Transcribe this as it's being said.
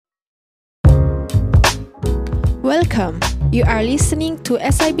Welcome. You are listening to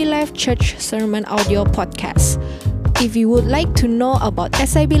SIB Life Church Sermon Audio Podcast. If you would like to know about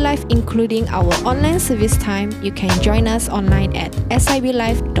SIB Life, including our online service time, you can join us online at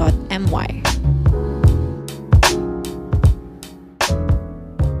siblife.my.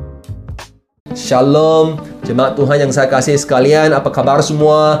 Shalom, jemaat Tuhan yang saya kasih sekalian, apa khabar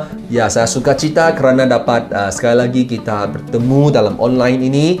semua? Ya, saya suka cita kerana dapat sekali lagi kita bertemu dalam online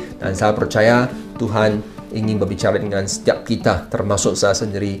ini, dan saya percaya Tuhan ingin berbicara dengan setiap kita, termasuk saya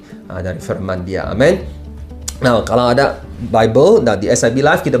sendiri dari firman Dia. Amin. Nah, kalau ada Bible dan di SIB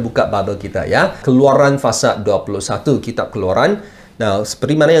Live, kita buka Bible kita ya. Keluaran pasal 21, kitab Keluaran. Nah,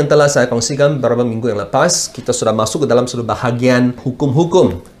 seperti mana yang telah saya kongsikan beberapa minggu yang lepas, kita sudah masuk ke dalam satu bahagian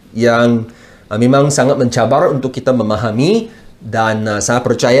hukum-hukum yang memang sangat mencabar untuk kita memahami, dan saya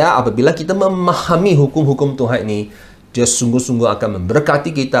percaya apabila kita memahami hukum-hukum Tuhan ini, dia sungguh-sungguh akan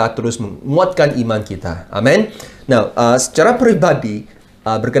memberkati kita, terus menguatkan iman kita. Amin. Nah, secara peribadi,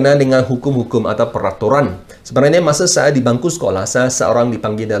 berkenaan dengan hukum-hukum atau peraturan, sebenarnya masa saya di bangku sekolah, saya seorang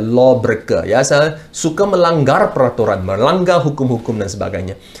dipanggil lawbreaker. Ya, saya suka melanggar peraturan, melanggar hukum-hukum dan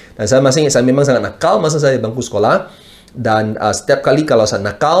sebagainya. Dan saya masih ingat, saya memang sangat nakal masa saya di bangku sekolah. Dan setiap kali kalau saya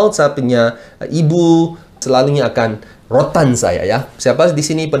nakal, saya punya ibu selalunya akan rotan saya ya. Siapa di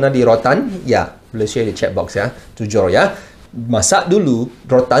sini pernah di rotan? Ya, boleh share di chat box ya. Jujur ya. Masa dulu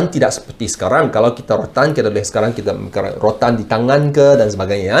rotan tidak seperti sekarang. Kalau kita rotan, kita boleh sekarang kita rotan di tangan ke dan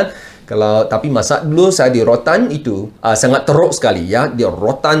sebagainya ya. Tapi masa dulu saya di rotan itu sangat teruk sekali ya. Dia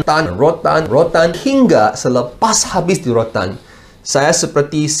rotan hingga selepas habis di rotan, saya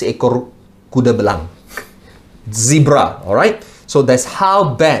seperti seekor kuda belang. Zebra, alright? So that's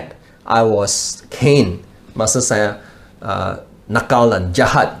how bad I was caned masa saya nakal dan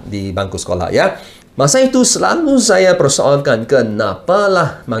jahat di bangku sekolah ya. Masa itu selalu saya persoalkan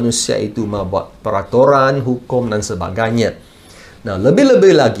kenapalah manusia itu membuat peraturan, hukum dan sebagainya. Nah,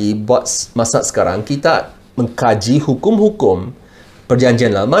 lebih-lebih lagi buat masa sekarang kita mengkaji hukum-hukum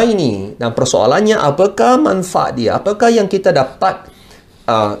Perjanjian Lama ini, dan persoalannya apakah manfaat dia, apakah yang kita dapat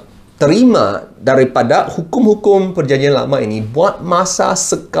terima daripada hukum-hukum Perjanjian Lama ini buat masa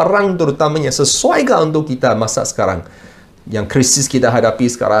sekarang, terutamanya sesuaikah untuk kita masa sekarang yang krisis kita hadapi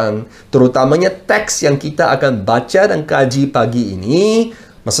sekarang, terutamanya teks yang kita akan baca dan kaji pagi ini.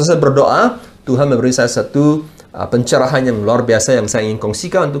 Masa saya berdoa, Tuhan memberi saya satu pencerahan yang luar biasa yang saya ingin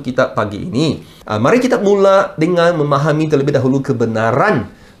kongsikan untuk kita pagi ini. Mari kita mula dengan memahami terlebih dahulu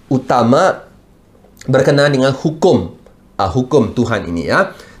kebenaran utama berkenaan dengan hukum Tuhan ini ya.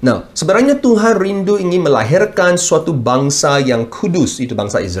 Nah, sebenarnya Tuhan rindu ingin melahirkan suatu bangsa yang kudus, itu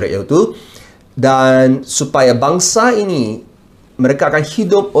bangsa Israel itu, dan supaya bangsa ini mereka akan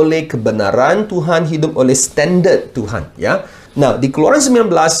hidup oleh kebenaran Tuhan, hidup oleh standard Tuhan ya. Nah, di Keluaran 19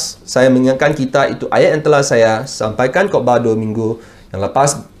 saya mengingatkan kita itu ayat yang telah saya sampaikan khotbah 2 minggu yang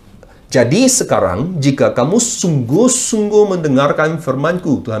lepas. Jadi sekarang jika kamu sungguh-sungguh mendengarkan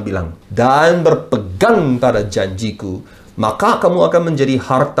firman-Ku, Tuhan bilang, dan berpegang pada janjiku, maka kamu akan menjadi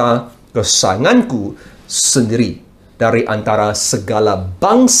harta kesayanganku sendiri dari antara segala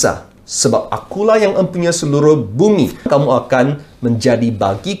bangsa, sebab akulah yang mempunyai seluruh bumi. Kamu akan menjadi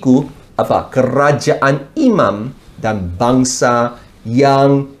bagiku kerajaan imam dan bangsa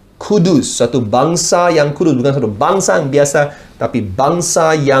yang kudus. Satu bangsa yang kudus, bukan satu bangsa yang biasa, tapi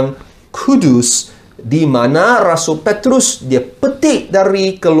bangsa yang kudus, di mana Rasul Petrus dia petik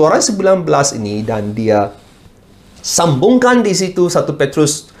dari Keluaran 19 ini, dan dia sambungkan di situ 1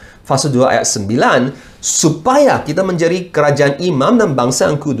 Petrus pasal 2 ayat 9, supaya kita menjadi kerajaan imam dan bangsa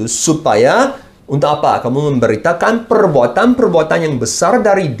yang kudus, supaya untuk apa? Kamu memberitakan perbuatan-perbuatan yang besar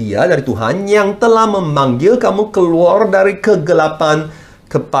dari Dia, dari Tuhan, yang telah memanggil kamu keluar dari kegelapan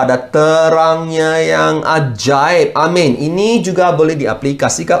kepada terangnya yang ajaib. Amin. Ini juga boleh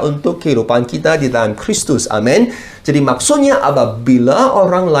diaplikasikan untuk kehidupan kita di dalam Kristus. Amin. Jadi maksudnya apabila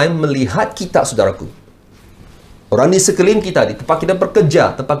orang lain melihat kita, saudaraku, orang di sekeliling kita, di tempat kita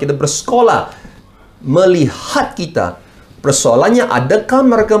bekerja, tempat kita bersekolah, melihat kita, persoalannya adakah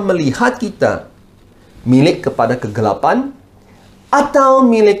mereka melihat kita milik kepada kegelapan atau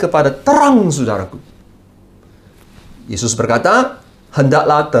milik kepada terang, saudaraku? Yesus berkata,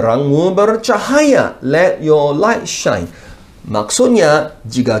 hendaklah terangmu bercahaya, let your light shine. Maksudnya,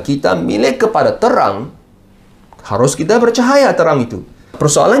 jika kita milik kepada terang, harus kita bercahaya terang itu.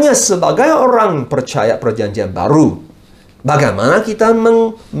 Persoalannya sebagai orang percaya perjanjian baru, bagaimana kita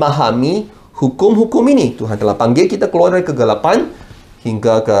memahami hukum-hukum ini? Tuhan telah panggil kita keluar dari kegelapan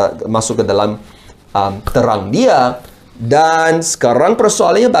hingga masuk ke dalam terang Dia. Dan sekarang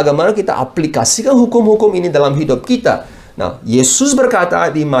persoalannya bagaimana kita aplikasikan hukum-hukum ini dalam hidup kita. Nah, Yesus berkata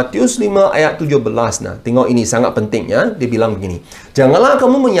di Matius 5 ayat 17. Nah, tengok ini sangat penting ya. Dia bilang begini. Janganlah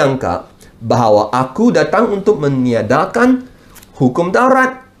kamu menyangka bahawa aku datang untuk meniadakan hukum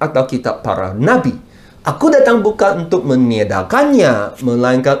Taurat atau kitab para nabi. Aku datang bukan untuk meniadakannya,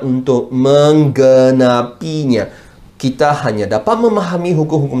 melainkan untuk menggenapinya. Kita hanya dapat memahami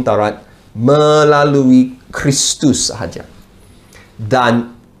hukum-hukum Taurat melalui Kristus sahaja.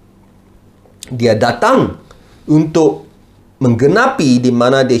 Dan dia datang untuk menggenapi di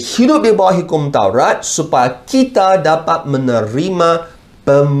mana dia hidup di bawah hukum Taurat supaya kita dapat menerima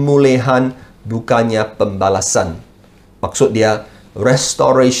pemulihan bukannya pembalasan. Maksud dia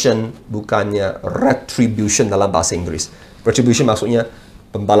restoration bukannya retribution dalam bahasa Inggeris. Retribution maksudnya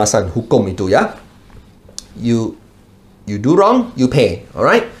pembalasan hukum itu ya. You do wrong, you pay.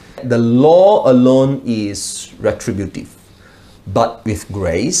 Alright? The law alone is retributive. But with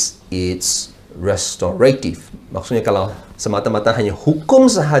grace, it's restorative. Maksudnya kalau semata-mata hanya hukum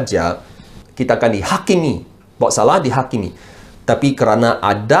sahaja, kita akan dihakimi. Buat salah, dihakimi. Tapi kerana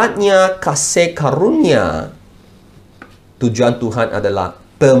adanya kasih karunia, tujuan Tuhan adalah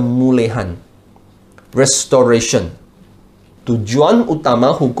pemulihan. Restoration. Tujuan utama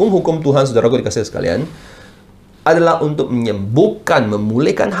hukum-hukum Tuhan, saudaraku dikasihi sekalian, adalah untuk menyembuhkan,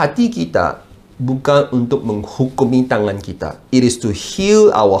 memulihkan hati kita, bukan untuk menghukumi tangan kita. It is to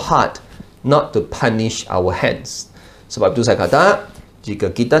heal our heart, not to punish our hands. Sebab itu saya kata, jika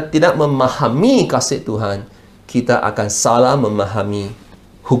kita tidak memahami kasih Tuhan, kita akan salah memahami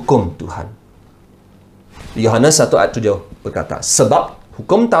hukum Tuhan. Yohanes 1 ayat 7 berkata, sebab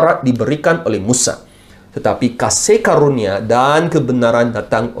hukum Taurat diberikan oleh Musa, tetapi kasih karunia dan kebenaran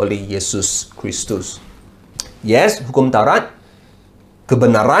datang oleh Yesus Kristus. Yes, hukum Taurat,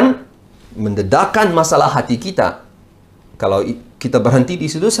 kebenaran mendedahkan masalah hati kita. Kalau kita berhenti di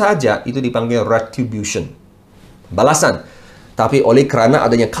situ sahaja, itu dipanggil retribution, balasan. Tapi oleh kerana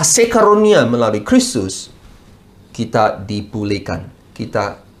adanya kasih karunia melalui Kristus, kita dipulihkan,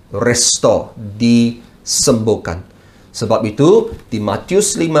 kita restore, disembuhkan. Sebab itu, di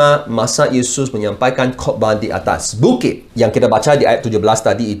Matius 5, masa Yesus menyampaikan khotbah di atas bukit, yang kita baca di ayat 17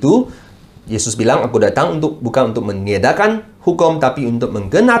 tadi itu, Yesus bilang, aku datang bukan untuk meniadakan hukum, tapi untuk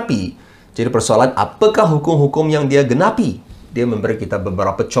menggenapi. Jadi persoalan, apakah hukum-hukum yang dia genapi? Dia memberi kita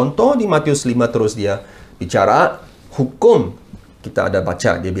beberapa contoh di Matius 5, terus dia bicara hukum. Kita ada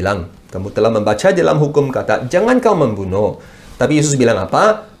baca, dia bilang, kamu telah membaca dalam hukum kata, jangan kau membunuh. Tapi Yesus bilang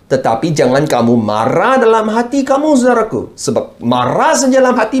apa? Tetapi jangan kamu marah dalam hati kamu, saudaraku. Sebab marah saja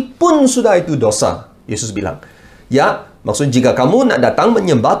dalam hati pun sudah itu dosa. Yesus bilang. Ya, maksud jika kamu nak datang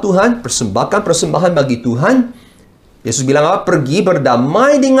menyembah Tuhan, persembahkan persembahan bagi Tuhan, Yesus bilang apa? Pergi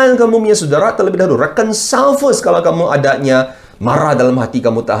berdamai dengan kamu punya saudara terlebih dahulu. Reconcile first kalau kamu adanya marah dalam hati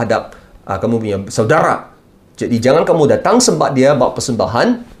kamu terhadap kamu punya saudara. Jadi jangan kamu datang sembah dia, bawa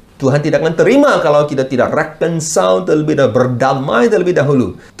persembahan. Tuhan tidak akan terima kalau kita tidak reconcile terlebih dahulu, berdamai terlebih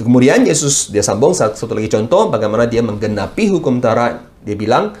dahulu. Kemudian Yesus, dia sambung satu lagi contoh bagaimana dia menggenapi hukum Taurat. Dia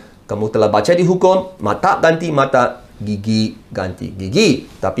bilang, kamu telah baca di hukum, mata ganti mata, gigi ganti gigi.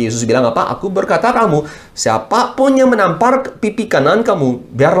 Tapi Yesus bilang apa? Aku berkata kamu, siapapun yang menampar pipi kanan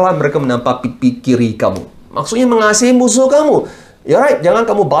kamu, biarlah mereka menampar pipi kiri kamu. Maksudnya mengasihi musuh kamu. Ya, right? Jangan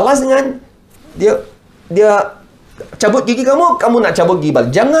kamu balas dengan dia cabut gigi kamu, kamu nak cabut gigi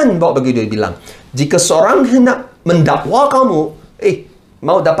balik. Jangan bawa begitu, dia bilang. Jika seorang hendak mendakwa kamu,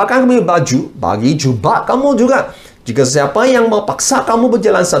 mau dapatkan kamu baju, bagi jubah kamu juga. Jika siapa yang mau paksa kamu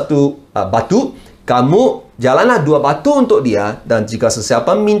berjalan satu batu, kamu jalanlah 2 batu untuk dia. Dan jika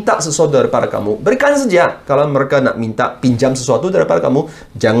sesiapa minta sesuatu daripada kamu, berikan saja. Kalau mereka nak minta pinjam sesuatu daripada kamu,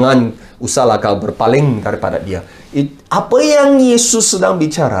 jangan usahlah kau berpaling daripada dia. Apa yang Yesus sedang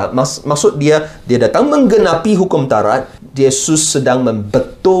bicara, maksud dia datang menggenapi hukum Taurat. Yesus sedang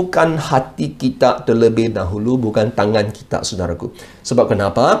membetulkan hati kita terlebih dahulu, bukan tangan kita, saudaraku. Sebab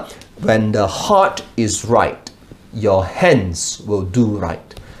kenapa? When the heart is right, your hands will do right.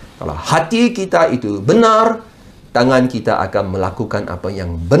 Kalau hati kita itu benar, tangan kita akan melakukan apa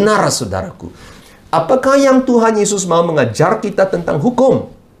yang benar, saudaraku. Apakah yang Tuhan Yesus mau mengajar kita tentang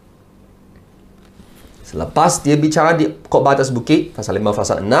hukum? Selepas dia bicara di khotbah atas bukit, fasa 5,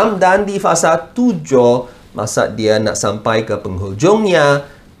 fasa 6, dan di fasa 7, masa dia nak sampai ke penghujungnya,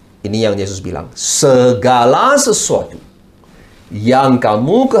 ini yang Yesus bilang, segala sesuatu yang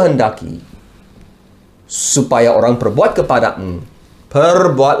kamu kehendaki supaya orang perbuat kepadamu,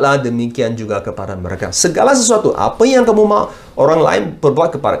 perbuatlah demikian juga kepada mereka. Segala sesuatu, apa yang kamu mau orang lain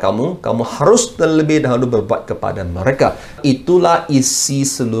berbuat kepada kamu, kamu harus terlebih dahulu berbuat kepada mereka. Itulah isi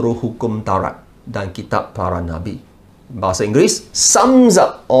seluruh hukum Taurat dan kitab para nabi. Bahasa Inggeris, sums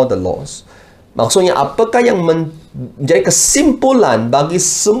up all the laws. Maksudnya, apakah yang menjadi kesimpulan bagi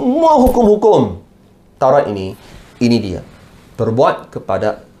semua hukum-hukum Taurat ini? Ini dia. Berbuat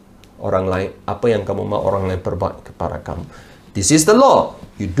kepada orang lain apa yang kamu mahu orang lain perbuat kepada kamu. This is the law.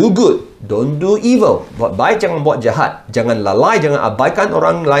 You do good, don't do evil. Buat baik, jangan buat jahat. Jangan lalai, jangan abaikan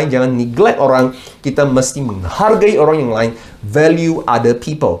orang lain, jangan neglect orang. Kita mesti menghargai orang yang lain. Value other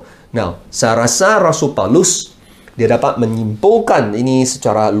people. Now, saya rasa Rasul Paulus, dia dapat menyimpulkan ini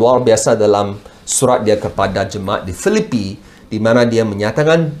secara luar biasa dalam surat dia kepada jemaat di Filipi, di mana dia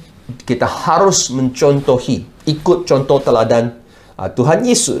menyatakan kita harus mencontohi, ikut contoh teladan Tuhan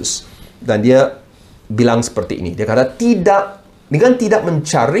Yesus. Dan dia bilang seperti ini. Dia kata dengan tidak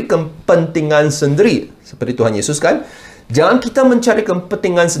mencari kepentingan sendiri. Seperti Tuhan Yesus kan. Jangan kita mencari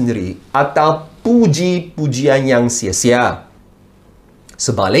kepentingan sendiri atau puji-pujian yang sia-sia.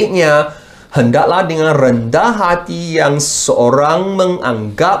 Sebaliknya, hendaklah dengan rendah hati yang seorang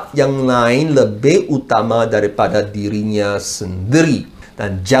menganggap yang lain lebih utama daripada dirinya sendiri.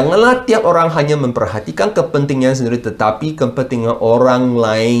 Dan janganlah tiap orang hanya memperhatikan kepentingan sendiri, tetapi kepentingan orang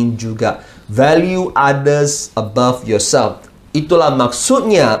lain juga. Value others above yourself. Itulah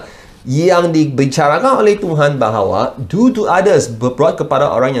maksudnya yang dibicarakan oleh Tuhan bahawa do to others, berbuat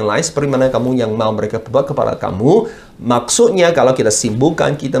kepada orang yang lain seperti mana kamu yang mahu mereka berbuat kepada kamu. Maksudnya kalau kita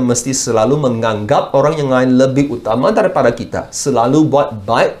simpulkan, kita mesti selalu menganggap orang yang lain lebih utama daripada kita. Selalu buat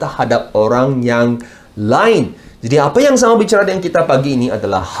baik terhadap orang yang lain. Jadi apa yang saya bicara dengan kita pagi ini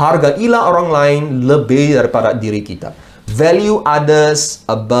adalah hargailah orang lain lebih daripada diri kita. Value others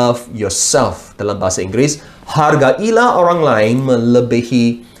above yourself. Dalam bahasa Inggris, hargailah orang lain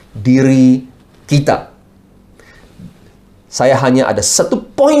melebihi diri kita. Saya hanya ada satu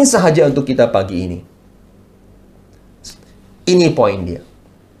poin sahaja untuk kita pagi ini. Ini poin dia.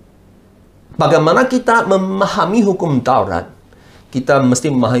 Bagaimana kita memahami hukum Taurat? Kita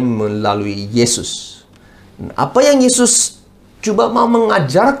mesti memahami melalui Yesus. Apa yang Yesus cuba mau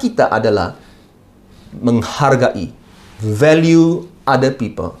mengajar kita adalah menghargai, value other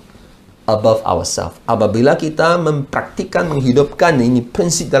people above ourselves. Apabila kita mempraktikkan, menghidupkan ini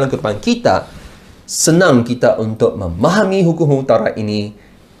prinsip dalam kehidupan kita, senang kita untuk memahami hukum-hukum Taurat ini,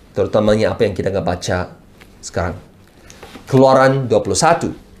 terutamanya apa yang kita akan baca sekarang. Keluaran 21.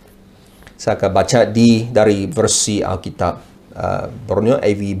 Saya akan baca dari versi Alkitab Borneo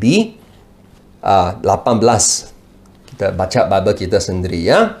AVB 18. Kita baca Bible kita sendiri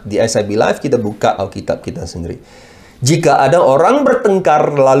ya. Di SIB Live kita buka Alkitab kita sendiri. Jika ada orang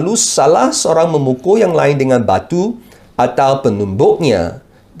bertengkar lalu salah seorang memukul yang lain dengan batu atau penumbuknya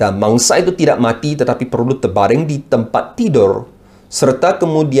dan mangsa itu tidak mati tetapi perlu terbaring di tempat tidur serta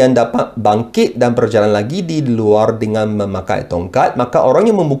kemudian dapat bangkit dan berjalan lagi di luar dengan memakai tongkat, maka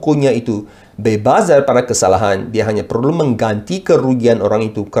orang yang memukulnya itu bebas daripada kesalahan. Dia hanya perlu mengganti kerugian orang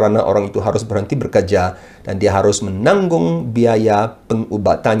itu kerana orang itu harus berhenti bekerja dan dia harus menanggung biaya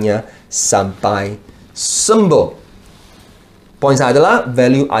pengubatannya sampai sembuh. Poin saya adalah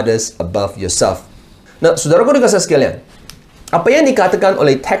value others above yourself. Nah, saudaraku dikasih sekalian, apa yang dikatakan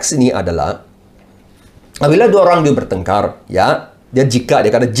oleh teks ini adalah apabila dua orang dia bertengkar, ya, dia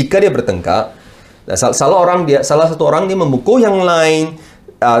kata jika dia bertengkar, salah satu orang dia memukul yang lain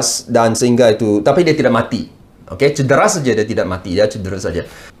dan sehingga itu, tapi dia tidak mati. Okey, cedera saja, dia tidak mati, dia cedera saja.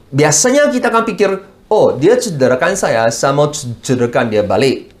 Biasanya kita akan pikir, oh, dia cederakan saya mau cederakan dia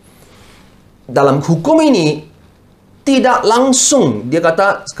balik. Dalam hukum ini tidak langsung dia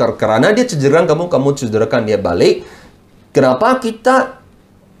kata kerana dia cederakan kamu cederakan dia balik. Kenapa kita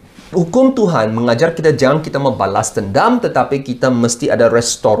hukum Tuhan mengajar kita jangan kita membalas dendam, tetapi kita mesti ada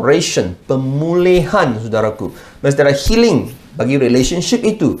restoration, pemulihan, saudaraku. Mesti ada healing bagi relationship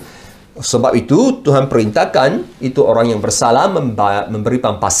itu. Sebab itu Tuhan perintahkan itu orang yang bersalah memberi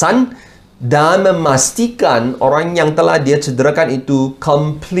pampasan dan memastikan orang yang telah dia cederakan itu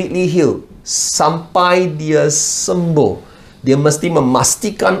completely healed sampai dia sembuh. Dia mesti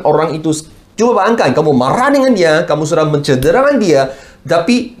memastikan orang itu. Coba bayangkan, kamu marah dengan dia, kamu sudah mencederakan dia,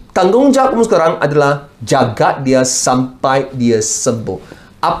 tapi tanggungjawab kamu sekarang adalah jaga dia sampai dia sembuh.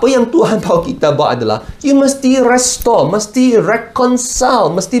 Apa yang Tuhan tahu kita buat adalah you mesti restore, mesti reconcile,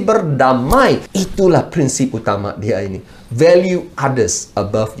 mesti berdamai. Itulah prinsip utama dia ini. Value others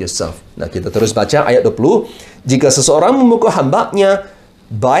above yourself. Nah, kita terus baca ayat 20. Jika seseorang memukul hambanya,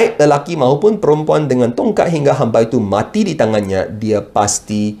 baik lelaki maupun perempuan, dengan tongkat hingga hamba itu mati di tangannya, dia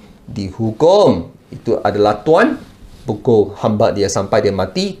pasti dihukum. Itu adalah tuan pukul hamba dia sampai dia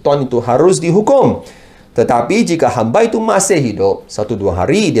mati, tuan itu harus dihukum. Tetapi jika hamba itu masih hidup, 1-2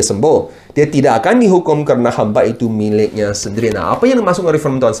 hari dia sembuh, dia tidak akan dihukum kerana hamba itu miliknya sendiri. Nah, apa yang dimaksud oleh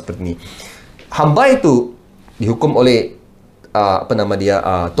firman Tuhan seperti ini? Hamba itu dihukum oleh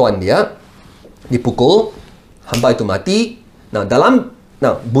tuan dia, dipukul, hamba itu mati. Nah, dalam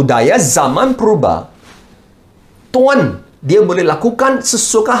budaya zaman purba, tuan dia boleh lakukan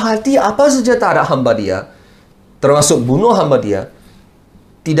sesuka hati apa saja terhadap hamba dia, termasuk bunuh hamba dia.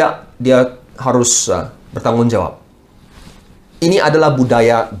 Tidak, dia harus bertanggungjawab. Ini adalah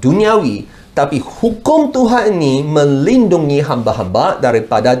budaya duniawi, tapi hukum Tuhan ini melindungi hamba-hamba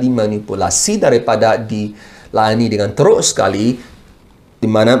daripada dimanipulasi, daripada dilayani dengan teruk sekali, di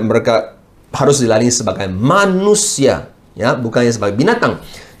mana mereka harus dilayani sebagai manusia, ya, bukannya sebagai binatang.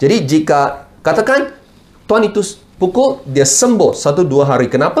 Jadi jika katakan tuan itu pukul, dia sembuh 1-2 hari.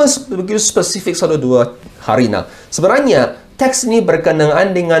 Kenapa begitu spesifik 1-2 hari? Nah, sebenarnya teks ini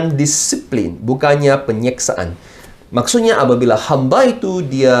berkenaan dengan disiplin, bukannya penyiksaan. Maksudnya apabila hamba itu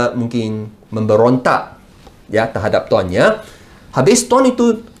dia mungkin memberontak, ya, terhadap tuannya, habis tuan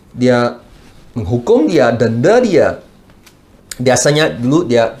itu dia menghukum dia, denda dia. Biasanya dulu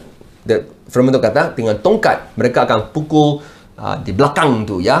firman itu kata dengan tongkat, mereka akan pukul di belakang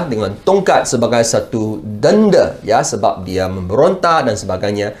tu, ya, dengan tongkat sebagai satu denda, ya, sebab dia memberontak dan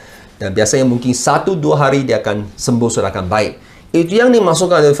sebagainya. Dan biasanya mungkin 1-2 hari dia akan sembuh, sudah akan baik. Itu yang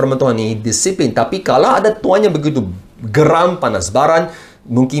dimasukkan oleh firman Tuhan ini, disiplin. Tapi kalau ada tuannya begitu geram, panas baran,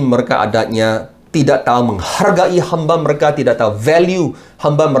 mungkin mereka adanya tidak tahu menghargai hamba mereka, tidak tahu value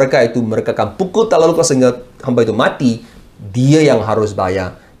hamba mereka itu, mereka akan pukul terlalu keras sehingga hamba itu mati. Dia yang harus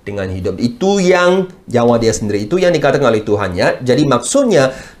bayar dengan hidup. Itu yang nyawa dia sendiri. Itu yang dikatakan oleh Tuhan, ya. Jadi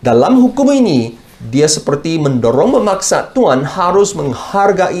maksudnya dalam hukum ini, dia seperti mendorong, memaksa Tuhan harus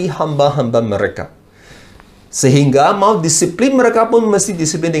menghargai hamba-hamba mereka. Sehingga mau disiplin mereka pun mesti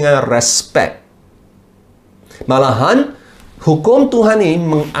disiplin dengan respect. Malahan, hukum Tuhan ini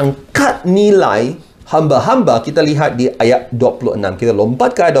mengangkat nilai hamba-hamba. Kita lihat di ayat 26. Kita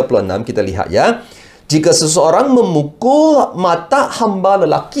lompat ke ayat 26, kita lihat, ya. Jika seseorang memukul mata hamba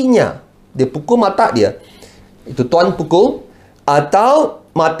lelakinya, dia pukul mata dia, itu tuan pukul, atau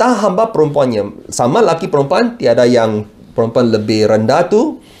mata hamba perempuannya, sama laki perempuan, tiada yang perempuan lebih rendah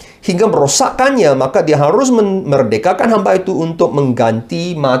tu, hingga merosakkannya, maka dia harus memerdekakan hamba itu untuk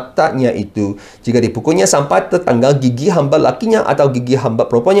mengganti matanya itu. Jika dipukulnya sampai tertanggal gigi hamba lakinya atau gigi hamba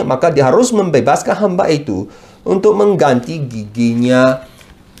perempuannya, maka dia harus membebaskan hamba itu untuk mengganti giginya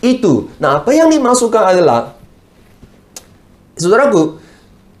itu. Nah, apa yang dimasukkan adalah, saudaraku,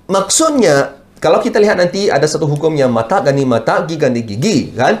 maksudnya, kalau kita lihat nanti ada satu hukum yang mata ganti mata, gigi ganti gigi,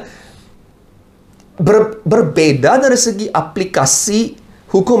 kan? Berbeda dari segi aplikasi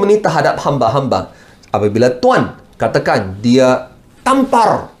hukum ini terhadap hamba-hamba. Apabila tuan, katakan, dia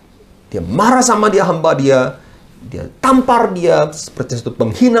tampar, dia marah sama dia hamba dia tampar dia seperti satu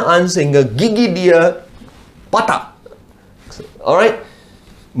penghinaan sehingga gigi dia patah. Alright?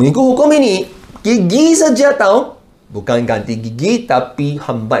 Mengikut hukum ini, gigi saja tahu, bukan ganti gigi, tapi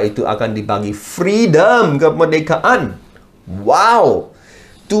hamba itu akan dibagi freedom, kemerdekaan. Wow!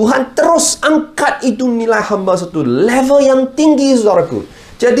 Tuhan terus angkat itu nilai hamba satu level yang tinggi, saudaraku.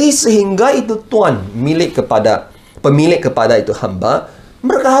 Jadi sehingga itu tuan pemilik kepada itu hamba,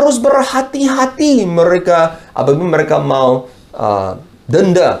 mereka harus berhati-hati. Apabila mereka mau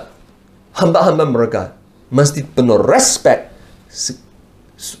denda hamba-hamba mereka, mesti penuh respect.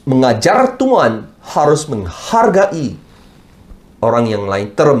 Mengajar tuan harus menghargai orang yang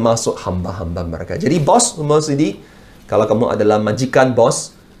lain, termasuk hamba-hamba mereka. Jadi bos semua sini, kalau kamu adalah majikan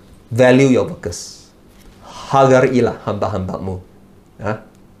bos, value your workers. Hargailah hamba-hambamu, ya,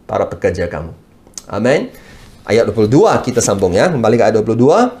 para pekerja kamu. Amin. Ayat 22 kita sambung, ya. Kembali ke ayat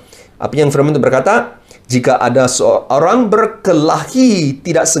 22. Apa yang firman itu berkata? Jika ada seorang berkelahi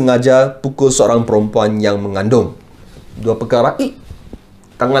tidak sengaja pukul seorang perempuan yang mengandung. Dua perkara,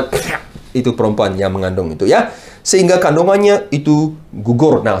 tangan itu perempuan yang mengandung itu, ya. Sehingga kandungannya itu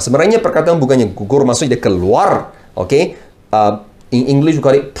gugur. Nah, sebenarnya perkataan bukannya gugur, maksudnya dia keluar. Okay? In English we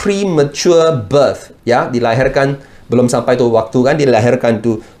call it premature birth, ya, dilahirkan belum sampai tu waktu, kan, dilahirkan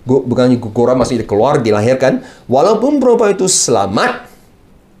tu, bukannya guguran, maksudnya keluar, dilahirkan. Walaupun perempuan itu selamat,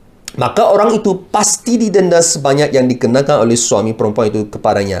 maka orang itu pasti didenda sebanyak yang dikenakan oleh suami perempuan itu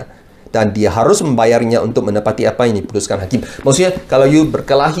kepadanya, dan dia harus membayarnya untuk mendapati apa yang diputuskan hakim. Maksudnya, kalau you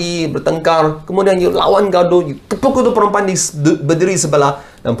berkelahi, bertengkar, kemudian you lawan gaduh, you tepuk itu perempuan berdiri sebelah,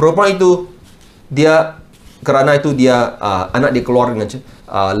 dan perempuan itu kerana itu dia anak dia keluar dengan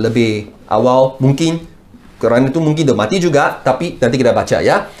lebih awal, mungkin kerana itu mungkin dia mati juga, tapi nanti kita baca,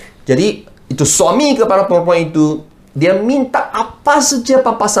 ya. Jadi itu suami kepada perempuan itu, dia minta apa saja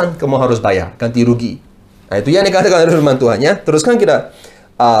papasan kamu harus bayar, ganti rugi. Nah, itu yang dikatakan oleh firman Tuhan, ya. Teruskan kita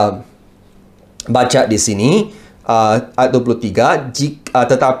baca di sini ayat 23.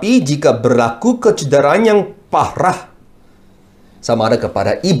 Tetapi jika berlaku kecederaan yang parah sama ada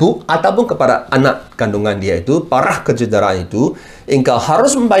kepada ibu ataupun kepada anak kandungan dia itu, parah kecederaan itu, engkau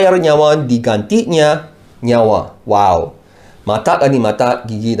harus membayar nyawa digantinya nyawa. Wow. Mata ganti mata,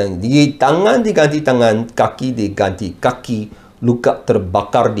 gigi dan gigi, tangan diganti tangan, kaki diganti kaki, luka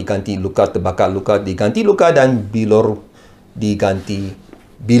terbakar diganti luka terbakar, luka diganti luka, dan bilur diganti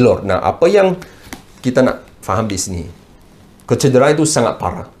bilur. Nah, apa yang kita nak faham di sini? Kecederaan itu sangat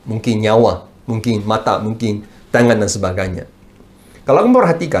parah. Mungkin nyawa, mungkin mata, mungkin tangan dan sebagainya. Kalau kamu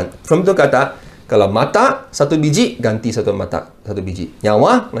perhatikan, firman Tuhan kata, kalau mata satu biji, ganti satu mata satu biji.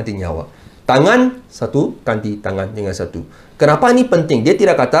 Nyawa, ganti nyawa. Tangan satu, ganti tangan dengan satu. Kenapa ini penting? Dia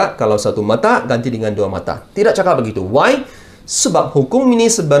tidak kata kalau satu mata ganti dengan dua mata. Tidak cakap begitu. Why? Sebab hukum ini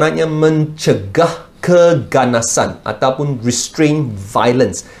sebenarnya mencegah keganasan ataupun restrain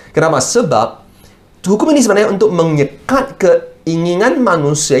violence. Kenapa? Sebab hukum ini sebenarnya untuk menyekat keinginan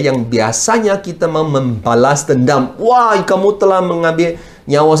manusia yang biasanya kita mau membalas dendam. Wah, kamu telah mengambil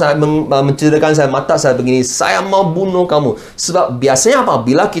nyawa saya, mencederakan saya, mata saya begini, saya mau bunuh kamu. Sebab biasanya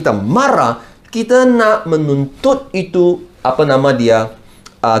apabila kita marah, kita nak menuntut itu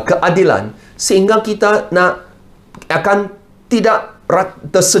keadilan, sehingga kita nak akan tidak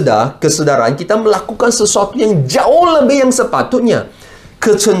kesedaran kita melakukan sesuatu yang jauh lebih yang sepatutnya.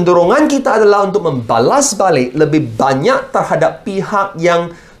 Kecenderungan kita adalah untuk membalas balik lebih banyak terhadap pihak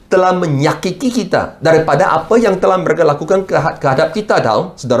yang telah menyakiti kita daripada apa yang telah mereka lakukan kehadap kita.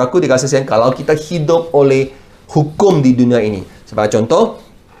 Tahu, saudaraku dikasih sayang, kalau kita hidup oleh hukum di dunia ini. Sebagai contoh,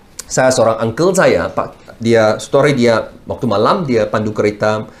 saya seorang uncle saya, story dia waktu malam dia pandu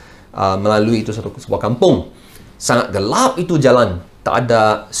kereta melalui itu sebuah kampung. Sangat gelap itu jalan, tak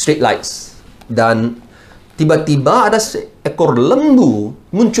ada street lights, dan tiba-tiba ada seekor lembu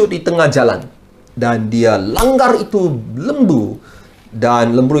muncul di tengah jalan dan dia langgar itu lembu.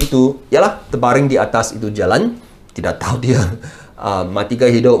 Dan lembu itu ialah terbaring di atas itu jalan, tidak tahu dia mati ke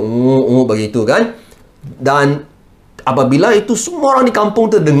hidup, begitu kan. Dan apabila itu semua orang di kampung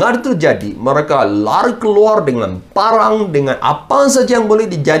terdengar itu terjadi, mereka lari keluar dengan parang, dengan apa saja yang boleh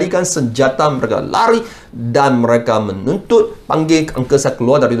dijadikan senjata. Mereka lari dan mereka menuntut, panggil uncle saya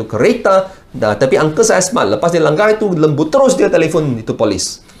keluar dari itu kereta. Tapi uncle saya smart, lepas dia langgar itu lembu, terus dia telefon itu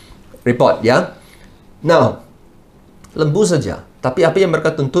polis, report ya. Now, lembu saja, tapi apa yang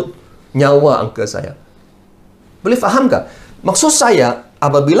mereka tuntut? Nyawa uncle saya. Boleh faham tak? Maksud saya,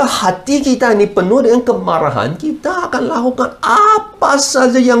 apabila hati kita ini penuh dengan kemarahan, kita akan lakukan apa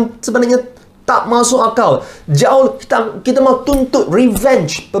saja yang sebenarnya tak masuk akal. Jauh kita mau tuntut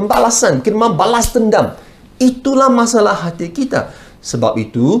revenge, pembalasan, kita mau balas dendam. Itulah masalah hati kita. Sebab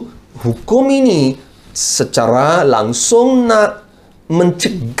itu, hukum ini secara langsung nak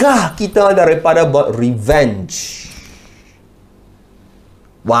mencegah kita daripada buat revenge.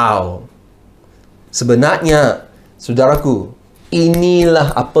 Wow. Sebenarnya, saudaraku,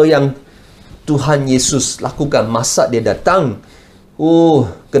 inilah apa yang Tuhan Yesus lakukan masa dia datang.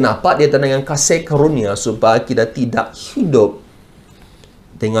 Kenapa dia datang dengan kasih karunia supaya kita tidak hidup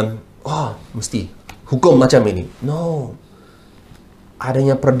dengan mesti hukum macam ini. No.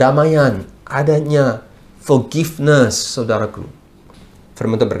 Adanya perdamaian, adanya forgiveness, saudaraku.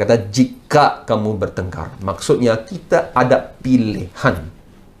 Firman Tuhan berkata, jika kamu bertengkar, maksudnya kita ada pilihan.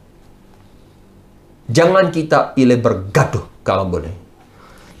 Jangan kita pilih bergaduh kalau boleh.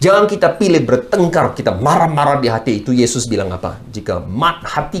 Jangan kita pilih bertengkar, kita marah-marah di hati. Itu Yesus bilang apa? Jika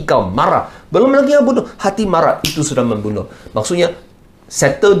hati kau marah, belum lagi yang bunuh, hati marah, itu sudah membunuh. Maksudnya,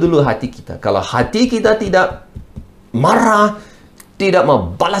 settle dulu hati kita. Kalau hati kita tidak marah, tidak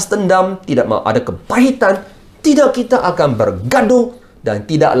mau balas dendam, tidak mau ada kepahitan, tidak kita akan bergaduh, dan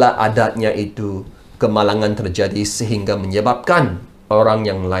tidaklah adanya itu kemalangan terjadi sehingga menyebabkan orang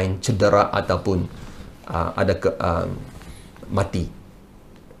yang lain cedera ataupun mati.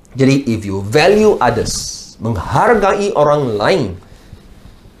 Jadi, if you value others, menghargai orang lain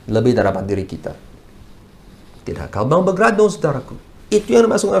lebih daripada diri kita, tidak kau mau bergaduh, saudaraku. Itu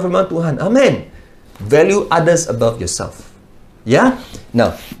yang dimaksudkan firman Tuhan. Amin. Value others above yourself. Ya.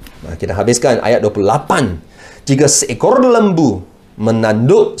 Nah, kita habiskan ayat 28. Jika seekor lembu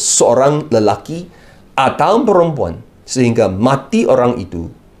menanduk seorang lelaki atau perempuan sehingga mati orang itu,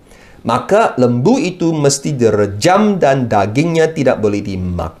 maka lembu itu mesti direjam dan dagingnya tidak boleh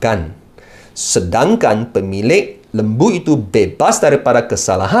dimakan. Sedangkan pemilik lembu itu bebas daripada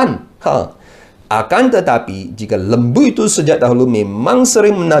kesalahan. Akan tetapi, jika lembu itu sejak dahulu memang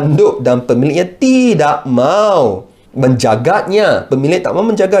sering menanduk dan pemiliknya tidak mau menjaganya, pemilik tak mau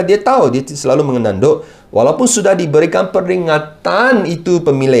menjaga, dia tahu dia selalu menanduk, walaupun sudah diberikan peringatan itu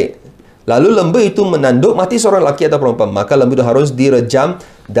pemilik, lalu lembu itu menanduk, mati seorang lelaki atau perempuan, maka lembu itu harus direjam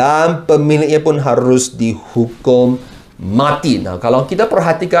dan pemiliknya pun harus dihukum mati. Nah, kalau kita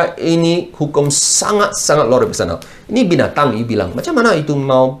perhatikan ini hukum sangat-sangat luar biasa. Nah, ini binatang, you bilang, macam mana itu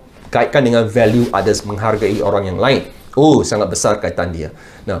mau kaitkan dengan value others, menghargai orang yang lain? Oh, sangat besar kaitan dia.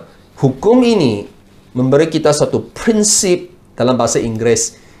 Nah, hukum ini memberi kita satu prinsip dalam bahasa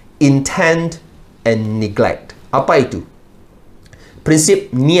Inggeris, intent and neglect. Apa itu?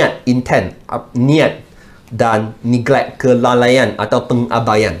 Prinsip niat, intent, niat, dan neglect, kelalaian atau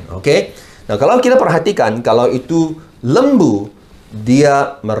pengabaian. Okey? Nah, kalau kita perhatikan, kalau itu lembu,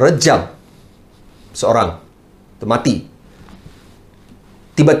 dia merejam seorang, mati.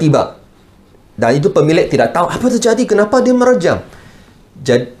 Tiba-tiba. Dan itu pemilik tidak tahu apa terjadi, kenapa dia merejam.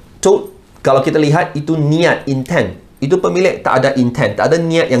 Jadi, kalau kita lihat itu niat, intent. Itu pemilik tak ada intent, tak ada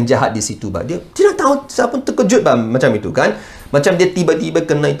niat yang jahat di situ. Dia tidak tahu, saya pun terkejut macam itu kan. Macam dia tiba-tiba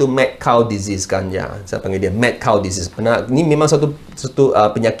kena itu mad cow disease kan. Ya, saya panggil dia mad cow disease. Benar, ini memang satu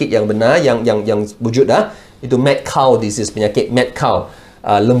penyakit yang benar, yang wujud dah. Itu mad cow disease, penyakit mad cow.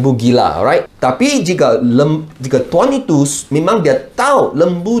 Lembu gila, alright? Tapi jika tuan itu memang dia tahu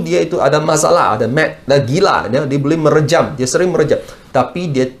lembu dia itu ada masalah, ada mad, ada gila, dia boleh merejam, dia sering merejam,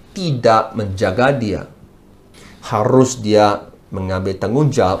 tapi dia tidak menjaga dia. Harus dia mengambil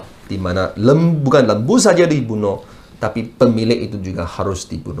tanggungjawab di mana bukan lembu saja dibunuh, tapi pemilik itu juga harus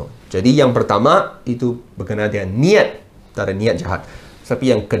dibunuh. Jadi yang pertama itu berkenaan dengan niat, tak ada niat jahat.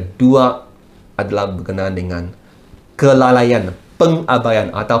 Tapi yang kedua adalah berkenaan dengan kelalaian,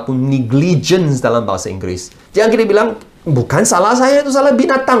 pengabaian ataupun negligence dalam bahasa Inggeris. Jangan kita bilang, bukan salah saya, itu salah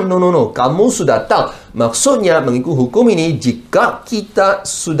binatang. No. Kamu sudah tahu. Maksudnya, mengikut hukum ini, jika kita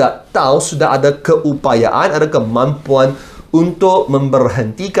sudah tahu, sudah ada keupayaan, ada kemampuan untuk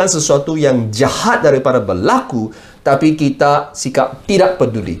memberhentikan sesuatu yang jahat daripada berlaku, tapi kita sikap tidak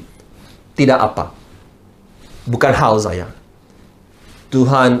peduli. Tidak apa. Bukan hal saya.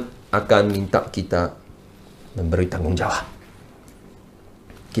 Tuhan akan minta kita memberi tanggungjawab.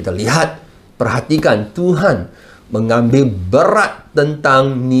 Kita lihat, perhatikan Tuhan mengambil berat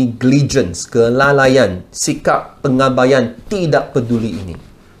tentang negligence, kelalaian, sikap pengabaian, tidak peduli ini.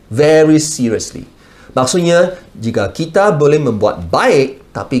 Very seriously. Maksudnya, jika kita boleh membuat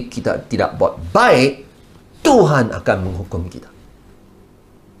baik, tapi kita tidak buat baik, Tuhan akan menghukum kita.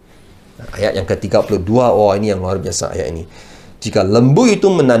 Ayat yang ke-32, ini yang luar biasa ayat ini. Jika lembu itu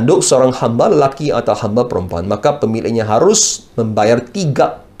menanduk seorang hamba lelaki atau hamba perempuan, maka pemiliknya harus membayar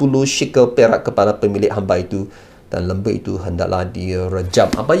 30 shekel perak kepada pemilik hamba itu, dan lembu itu hendaklah direjam.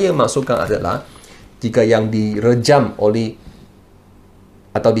 Apa yang maksudkan adalah, jika yang direjam oleh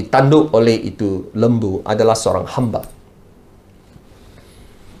atau ditanduk oleh itu lembu adalah seorang hamba,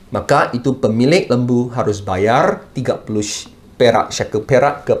 maka itu pemilik lembu harus bayar 30 shekel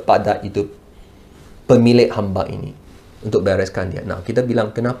perak kepada itu pemilik hamba ini untuk bereskan dia. Nah, kita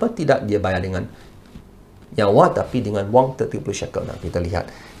bilang, kenapa tidak dia bayar dengan nyawa tapi dengan wang 30 shekel? Nah, kita lihat.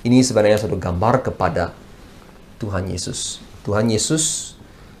 Ini sebenarnya satu gambar kepada Tuhan Yesus. Tuhan Yesus,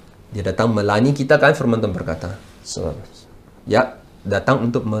 dia datang melayani kita kan, firman Tuhan berkata. Datang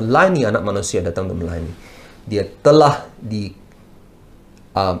untuk melayani anak manusia, datang untuk melayani. Dia telah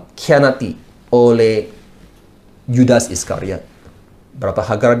dikhianati oleh Judas Iskariot. Berapa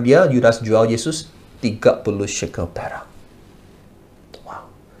harga dia? Judas jual Yesus 30 shekel perak. Wow.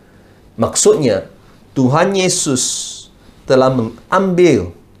 Maksudnya, Tuhan Yesus telah mengambil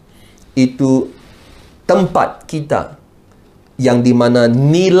itu tempat kita yang di mana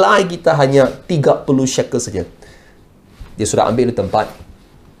nilai kita hanya 30 shekel saja. Dia sudah ambil di tempat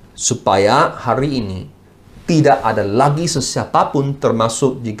supaya hari ini tidak ada lagi sesiapapun,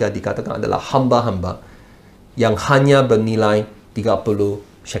 termasuk jika dikatakan adalah hamba-hamba, yang hanya bernilai 30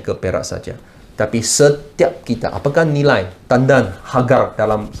 shekel perak saja. Tapi setiap kita, apakah nilai, tanda harga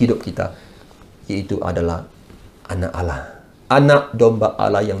dalam hidup kita? Iaitu adalah anak Allah. Anak domba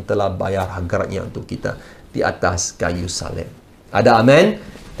Allah yang telah bayar harganya untuk kita di atas kayu salib. Ada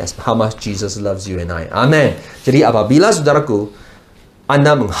amen? That's how much Jesus loves you and I. Amen. Jadi apabila saudaraku,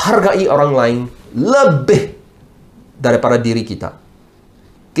 Anda menghargai orang lain lebih daripada diri kita,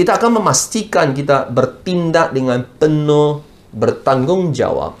 kita akan memastikan kita bertindak dengan penuh bertanggung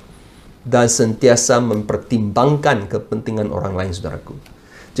jawab dan sentiasa mempertimbangkan kepentingan orang lain, saudaraku.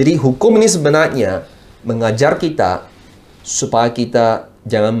 Jadi hukum ini sebenarnya mengajar kita supaya kita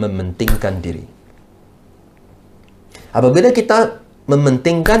jangan mementingkan diri. Apabila kita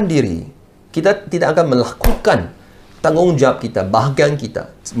mementingkan diri, kita tidak akan melakukan tanggungjawab kita, bahagian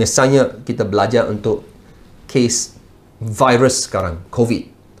kita. Misalnya kita belajar untuk case virus sekarang, COVID.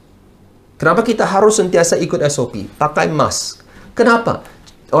 Kenapa kita harus sentiasa ikut SOP? Pakai mask. Kenapa?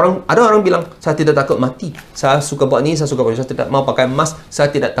 Ada orang bilang, saya tidak takut mati. Saya suka buat ni, saya suka buat ni. Saya tidak mau pakai mask,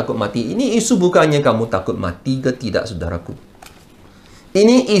 saya tidak takut mati. Ini isu bukannya kamu takut mati ke tidak, saudaraku.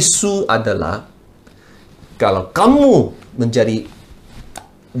 Ini isu adalah kalau kamu menjadi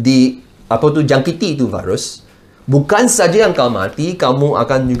jangkiti itu virus, bukan saja yang kau mati, kamu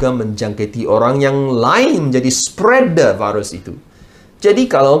akan juga menjangkiti orang yang lain, menjadi spreader virus itu.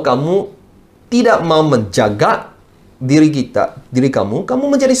 Jadi kalau kamu tidak mau menjaga diri kamu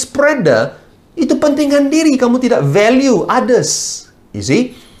menjadi spreader, itu pentingkan diri, kamu tidak value others. You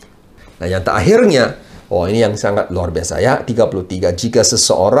see? Nah, yang terakhirnya, ini yang sangat luar biasa ya, 33. Jika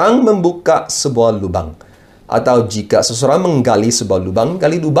seseorang membuka sebuah lubang, atau jika seseorang menggali sebuah lubang,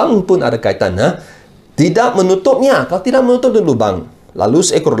 gali lubang pun ada kaitannya, tidak menutupnya. Kalau tidak menutup lubang, lalu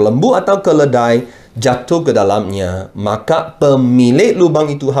seekor lembu atau keledai jatuh ke dalamnya, maka pemilik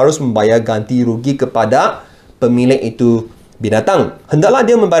lubang itu harus membayar ganti rugi kepada pemilik itu binatang. Hendaklah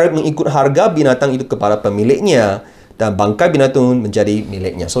dia membayar mengikut harga binatang itu kepada pemiliknya, dan bangkai binatang menjadi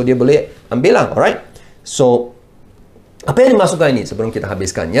miliknya. So, dia boleh ambil lah, alright? So, apa yang dimaksudkan ini sebelum kita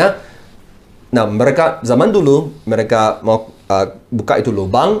habiskannya? Nah, zaman dulu, mereka mau buka itu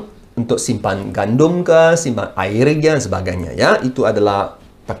lubang untuk simpan gandum ke, simpan air dan sebagainya. Ya, itu adalah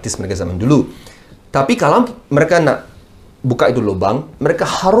praktis mereka zaman dulu. Tapi kalau mereka nak buka itu lubang, mereka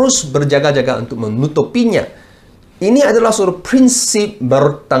harus berjaga-jaga untuk menutupinya. Ini adalah suatu prinsip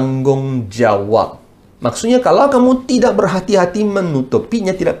bertanggung jawab. Maksudnya kalau kamu tidak berhati-hati menutupinya,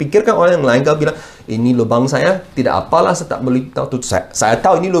 tidak pikirkan orang yang lain, kau bilang, ini lubang saya, tidak apalah, saya tak boleh tahu. Saya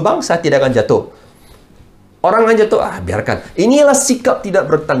tahu ini lubang, saya tidak akan jatuh. Orang lain jatuh, biarkan. Inilah sikap tidak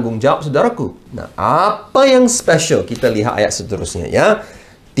bertanggung jawab, saudaraku. Nah, apa yang special? Kita lihat ayat seterusnya ya.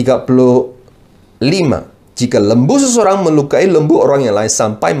 35. Jika lembu seseorang melukai lembu orang yang lain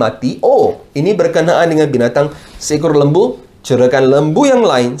sampai mati, ini berkenaan dengan binatang. Seekor lembu cerakan lembu yang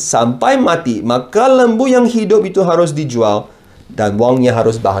lain sampai mati, maka lembu yang hidup itu harus dijual dan wangnya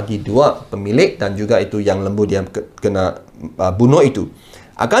harus bahagi dua, pemilik dan juga itu yang lembu dia kena bunuh itu.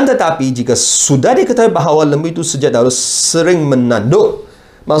 Akan tetapi jika sudah diketahui bahawa lembu itu sejak dahulu sering menanduk,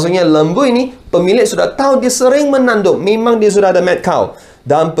 maksudnya lembu ini pemilik sudah tahu dia sering menanduk, memang dia sudah ada mad cow,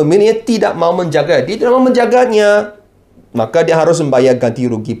 dan pemiliknya tidak mau menjaga, dia tidak mau menjaganya, maka dia harus membayar ganti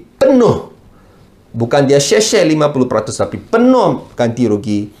rugi penuh. Bukan dia share 50%, tapi penuh ganti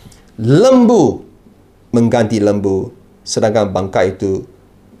rugi. Lembu mengganti lembu, sedangkan bangkai itu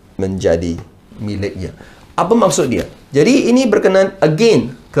menjadi miliknya. Apa maksud dia? Jadi ini berkenaan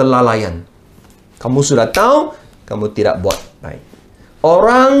again kelalaian. Kamu sudah tahu, kamu tidak buat baik.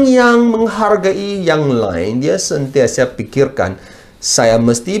 Orang yang menghargai yang lain, dia sentiasa pikirkan, saya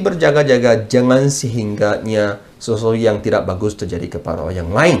mesti berjaga-jaga jangan sehingganya sesuatu yang tidak bagus terjadi kepada orang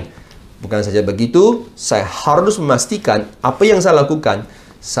yang lain. Bukan saja begitu, saya harus memastikan apa yang saya lakukan,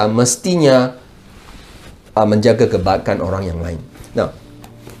 saya mestinya menjaga kebaikan orang yang lain. Nah,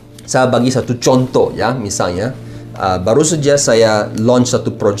 saya bagi satu contoh ya, misalnya baru saja saya launch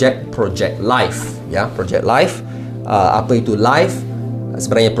satu project live ya, project live. Apa itu live?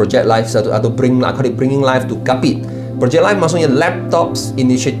 Sebenarnya project live atau bringing life to Kapit. Project live maksudnya Laptops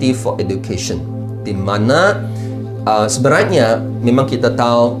Initiative for Education, di mana sebenarnya memang kita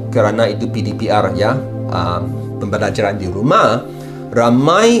tahu kerana itu PDPR ya, pembelajaran di rumah,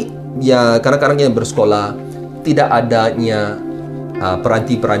 ramai ya kanak-kanak yang bersekolah tidak adanya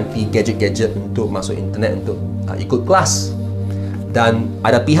peranti-peranti gadget-gadget untuk masuk internet untuk ikut kelas, dan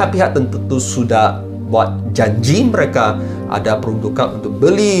ada pihak-pihak tentu sudah buat janji mereka ada peruntukan untuk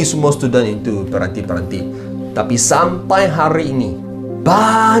beli semua student itu peranti-peranti, tapi sampai hari ini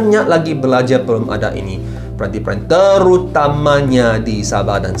banyak lagi belajar belum ada ini peranti-peranti, terutamanya di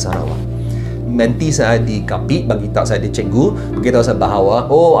Sabah dan Sarawak. Nanti saya di Kapit bagi tahu saya di cikgu, beritahu saya bahawa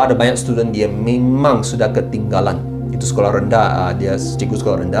ada banyak student dia memang sudah ketinggalan. Itu sekolah rendah, dia cikgu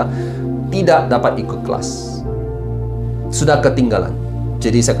sekolah rendah tidak dapat ikut kelas, sudah ketinggalan.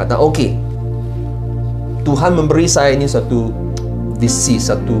 Jadi saya kata okey, Tuhan memberi saya ini satu visi,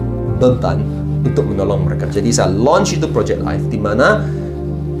 satu beban untuk menolong mereka. Jadi saya launch itu project live, di mana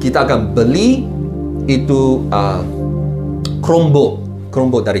kita akan beli itu Chromebook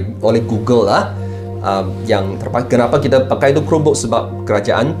oleh Google lah, yang terpakai. Kenapa kita pakai itu Chromebook? Sebab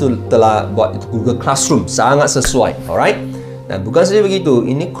kerajaan tu telah buat itu Google Classroom, sangat sesuai, alright. Dan bukan saja begitu,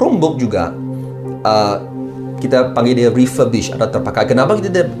 ini Chromebook juga kita panggil dia refurbish atau terpakai. Kenapa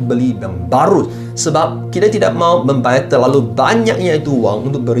kita beli yang baru? Sebab kita tidak mau membayar terlalu banyaknya itu uang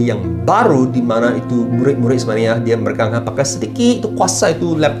untuk beri yang baru, di mana itu murid-murid sebenarnya mereka akan pakai sedikit itu kuasa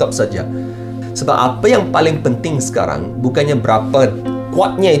itu laptop saja. Sebab apa yang paling penting sekarang bukannya berapa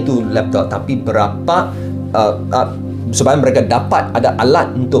kuatnya itu laptop, tapi berapa supaya mereka dapat ada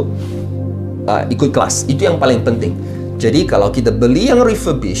alat untuk ikut kelas. Itu yang paling penting. Jadi kalau kita beli yang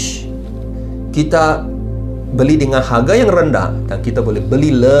refurbish, kita beli dengan harga yang rendah dan kita boleh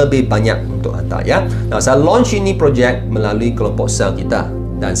beli lebih banyak untuk hantar, ya. Nah, saya launch ini projek melalui kelompok sel kita,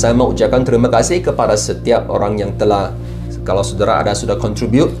 dan saya mau ucapkan terima kasih kepada setiap orang yang telah, kalau saudara sudah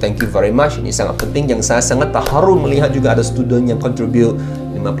contribute, thank you very much. Ini sangat penting. Yang saya sangat terharu melihat juga ada student yang contribute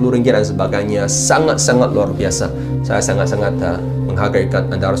RM50 dan sebagainya. Sangat-sangat luar biasa. Saya sangat-sangat menghargai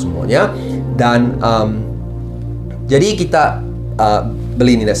anda semuanya. Dan jadi kita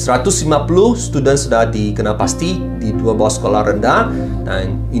beli ini 150 student sudah dikenal pasti di 2 bawah sekolah rendah,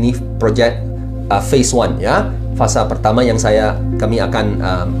 dan ini projek phase 1, ya. Fasa pertama yang kami akan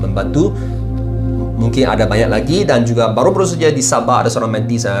membantu. Mungkin ada banyak lagi, dan juga baru saja di Sabah ada seorang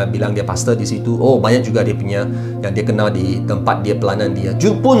menti saya bilang dia pastor di situ. Oh, banyak juga dia punya yang dia kenal di tempat dia pelayanan dia.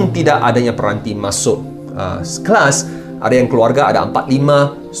 Pun tidak adanya peranti masuk kelas. Ada yang keluarga ada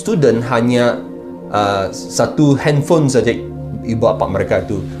 4-5 student, hanya satu handphone saja ibu bapa mereka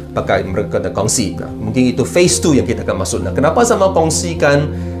itu pakai, mereka kongsi. Nah, mungkin itu phase 2 yang kita akan masuk. Nah, kenapa saya mau kongsikan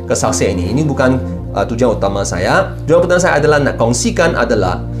kesaksian ini? Ini bukan tujuan utama saya. Tujuan utama saya adalah nak kongsikan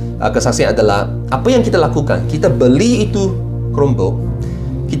kesaksian adalah apa yang kita lakukan. Kita beli itu Chromebook.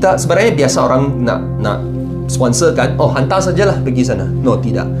 Kita sebenarnya biasa orang nak sponsor kan, oh hantar sajalah pergi sana. No,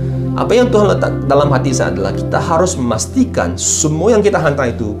 tidak. Apa yang Tuhan letak dalam hati saya adalah kita harus memastikan semua yang kita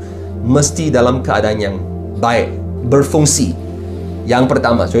hantar itu mesti dalam keadaan yang baik, berfungsi. Yang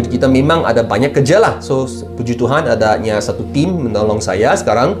pertama, so kita memang ada banyak kerja lah. So puji Tuhan adanya satu tim menolong saya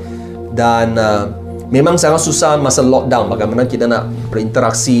sekarang, dan memang sangat susah masa lockdown. Bagaimana kita nak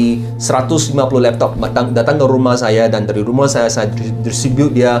berinteraksi 150 laptop datang ke rumah saya, dan dari rumah saya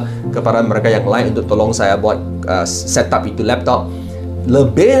distribute dia kepada mereka yang lain untuk tolong saya buat setup itu laptop.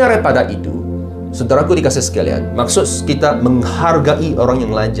 Lebih daripada itu, saudaraku dikasih sekalian, maksud kita menghargai orang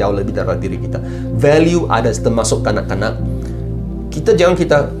yang lain jauh lebih dari diri kita. Value ada, termasuk kanak-kanak. Jangan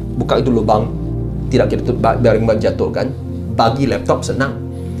kita buka itu lubang, tidak kita biarin jatuh kan. Bagi laptop senang,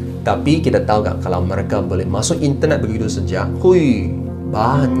 tapi kita tahu kan kalau mereka boleh masuk internet begitu saja,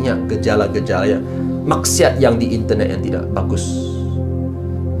 banyak gejala-gejala maksiat yang di internet yang tidak bagus.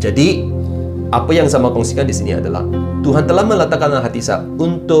 Jadi apa yang saya mau kongsikan di sini adalah Tuhan telah meletakkan dalam hati saya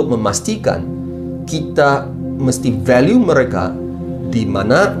untuk memastikan kita mesti value mereka, di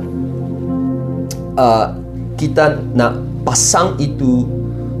mana kita nak pasang itu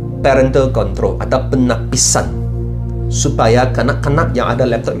parental control atau penapisan supaya kanak-kanak yang ada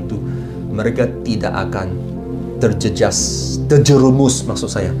laptop itu mereka tidak akan terjerumus maksud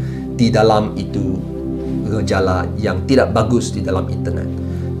saya di dalam itu gejala yang tidak bagus di dalam internet.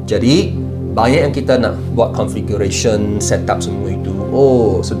 Jadi banyak yang kita nak buat configuration, setup semua itu.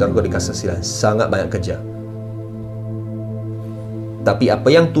 Oh, saudara dikasih silang, sangat banyak kerja. Tapi apa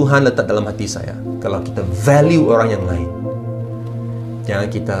yang Tuhan letak dalam hati saya, kalau kita value orang yang lain, jangan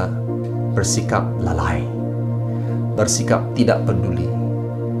kita bersikap lalai, bersikap tidak peduli.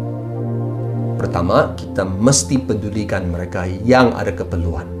 Pertama, kita mesti pedulikan mereka yang ada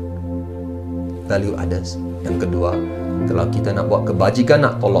keperluan. Value others. Yang kedua, kalau kita nak buat kebajikan,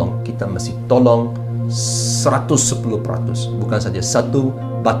 nak tolong, kita mesti tolong 110%. Bukan saja satu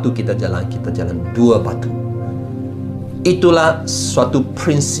batu kita jalan 2 batu. Itulah suatu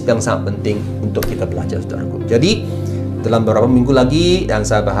prinsip yang sangat penting untuk kita belajar, saudaraku. Jadi dalam beberapa minggu lagi, dan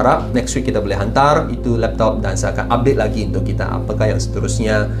saya berharap next week kita boleh hantar itu laptop, dan saya akan update lagi untuk kita apakah yang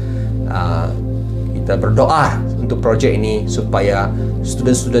seterusnya. Kita berdoa untuk projek ini supaya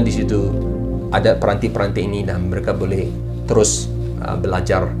student-student di situ ada peranti-peranti ini dan mereka boleh terus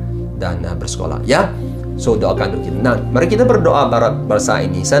belajar dan bersekolah, ya. So doakan untuk kita. Nah, mari kita berdoa bersama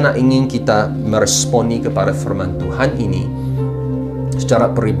ini. Saya ingin kita meresponi kepada firman Tuhan ini secara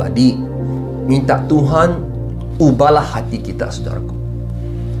pribadi. Minta Tuhan ubahlah hati kita, saudaraku.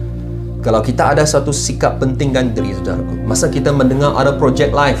 Kalau kita ada satu sikap pentingkan diri, saudaraku, masa kita mendengar ada project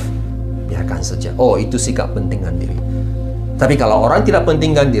live, biarkan saja. Oh, itu sikap pentingkan diri. Tapi kalau orang tidak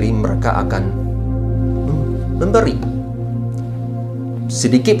pentingkan diri, mereka akan memberi.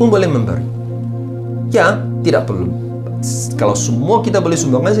 Sedikit pun boleh memberi. Ya, tidak perlu. Kalau semua kita boleh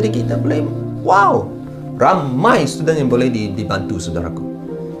sumbangkan sedikit, kita boleh. Wow, ramai student yang boleh dibantu, saudaraku.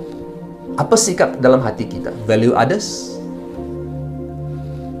 Apa sikap dalam hati kita? Value others.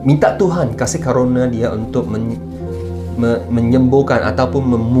 Minta Tuhan kasih karunia dia untuk menyembuhkan ataupun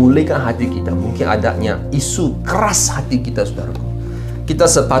memulihkan hati kita. Mungkin adanya isu keras hati kita, saudaraku. Kita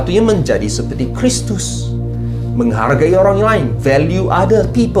sepatutnya menjadi seperti Kristus, menghargai orang lain, value other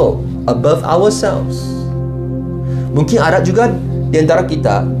people above ourselves. Mungkin ada juga di antara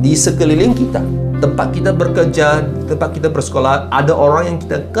kita, di sekeliling kita, tempat kita bekerja, tempat kita bersekolah, ada orang yang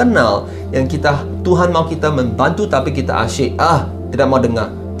kita kenal, yang Tuhan mau kita membantu, tapi kita asyik, tidak mau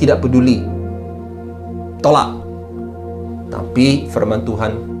dengar, tidak peduli, tolak. Tapi firman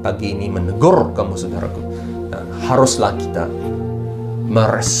Tuhan pagi ini menegur kamu saudaraku, dan haruslah kita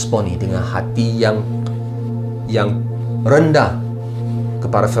meresponi dengan hati yang rendah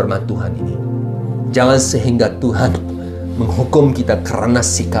kepada firman Tuhan ini. Jangan sehingga Tuhan menghukum kita kerana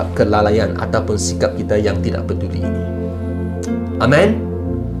sikap kelalaian ataupun sikap kita yang tidak peduli ini. Amin.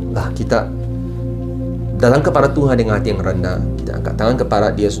 Kita datang kepada Tuhan dengan hati yang rendah. Kita angkat tangan kepada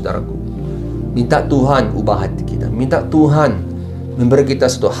Dia, saudaraku. Minta Tuhan ubah hati kita. Minta Tuhan memberi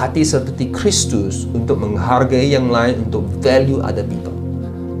kita satu hati seperti Kristus untuk menghargai yang lain, untuk value other people.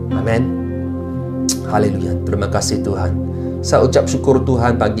 Amin. Haleluya. Terima kasih Tuhan. Saya ucap syukur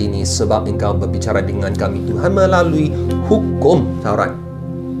Tuhan pagi ini sebab Engkau berbicara dengan kami Tuhan melalui hukum Taurat.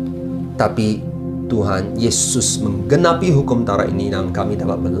 Tapi Tuhan Yesus menggenapi hukum Taurat ini dan kami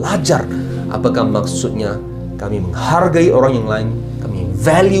dapat belajar apakah maksudnya kami menghargai orang yang lain, kami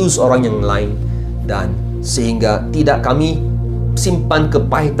values orang yang lain, dan sehingga tidak kami simpan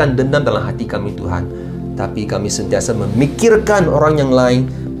kepahitan dendam dalam hati kami Tuhan, tapi kami sentiasa memikirkan orang yang lain,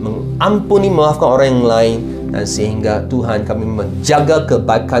 mengampuni, maafkan orang yang lain, dan sehingga Tuhan kami menjaga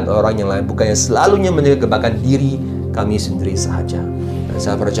kebaikan orang yang lain, bukannya selalunya menjaga kebaikan diri kami sendiri sahaja. Dan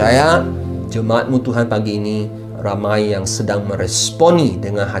saya percaya jemaat-Mu Tuhan pagi ini ramai yang sedang meresponi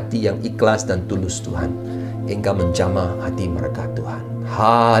dengan hati yang ikhlas dan tulus Tuhan. Engkau menjamah hati mereka Tuhan.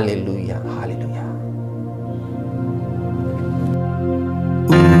 Haleluya, haleluya.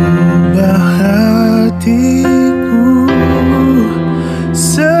 Ubah hatiku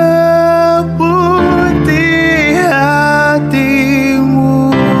seperti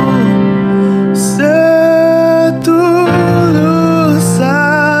hatimu, setulus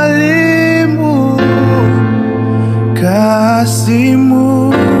salibmu,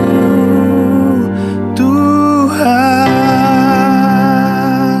 kasih-Mu Tuhan.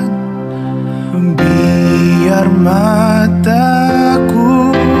 Biar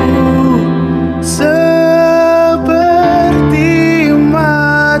mataku seperti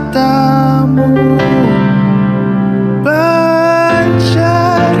matamu, pancarkan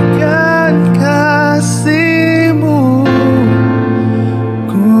kasih-Mu,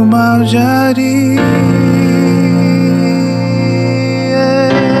 ku mau jadi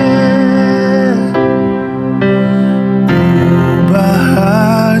ubah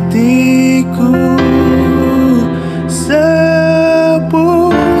hatiku seperti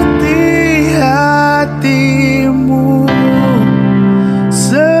hatimu,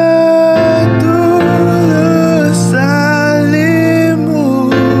 setulus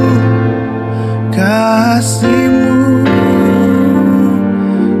salibmu, kasih-Mu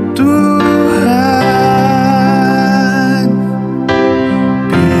Tuhan.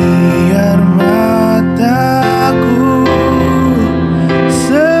 Biar mataku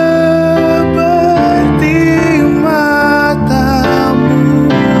seperti matamu,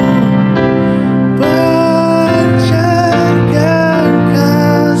 pancarkan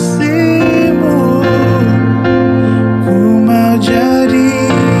kasih-Mu, ku mau jadi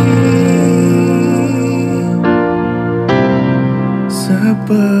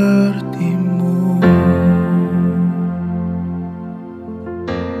seperti-Mu.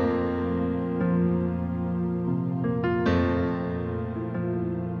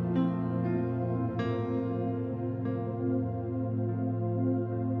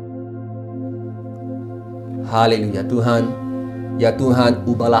 Haleluya Tuhan. Ya Tuhan,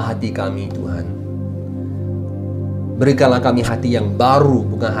 ubahlah hati kami Tuhan. Berikanlah kami hati yang baru,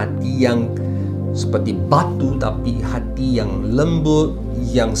 bukan hati yang seperti batu, tapi hati yang lembut,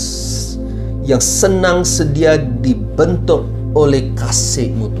 yang senang sedia dibentuk oleh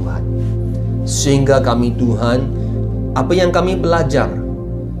kasih-Mu Tuhan. Sehingga kami Tuhan, apa yang kami belajar,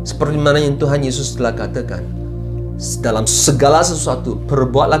 seperti mana yang Tuhan Yesus telah katakan, dalam segala sesuatu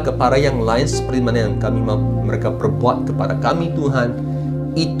perbuatlah kepada yang lain seperti mana yang kami mereka perbuat kepada kami Tuhan.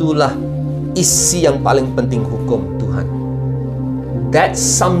 Itulah isi yang paling penting hukum Tuhan. That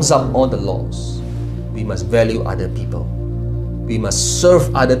sums up all the laws. We must value other people. We must serve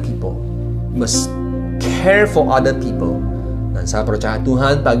other people. We must care for other people. Dan saya percaya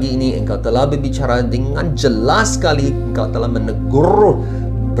Tuhan pagi ini Engkau telah berbicara dengan jelas sekali. Engkau telah menegur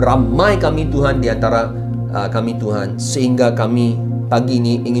beramai kami Tuhan di antara kami Tuhan, sehingga kami pagi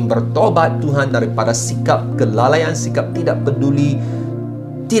ini ingin bertobat Tuhan daripada sikap kelalaian, sikap tidak peduli,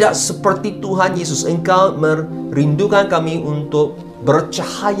 tidak seperti Tuhan Yesus. Engkau merindukan kami untuk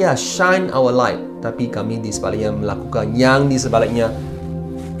bercahaya, shine our light, tapi kami di sebaliknya melakukan yang di sebaliknya.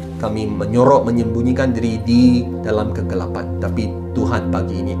 kami menyorok, menyembunyikan diri di dalam kegelapan. Tapi Tuhan,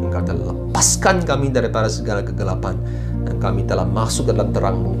 pagi ini Engkau telah lepaskan kami daripada segala kegelapan dan kami telah masuk ke dalam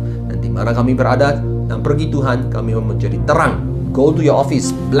terang-Mu. Dan di mana kami berada dan pergi Tuhan, kami menjadi terang. Go to your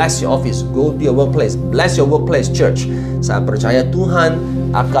office, bless your office. Go to your workplace, bless your workplace, church. Saya percaya Tuhan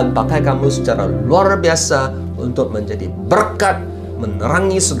akan pakai kamu secara luar biasa untuk menjadi berkat,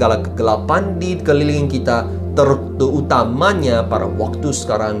 menerangi segala kegelapan di keliling kita, terutamanya pada waktu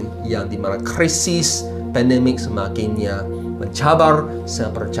sekarang yang di mana krisis pandemik semakinnya mencabar.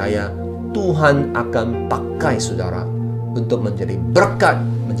 Saya percaya Tuhan akan pakai saudara untuk menjadi berkat,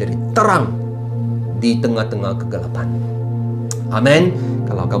 menjadi terang di tengah-tengah kegelapan. Amin.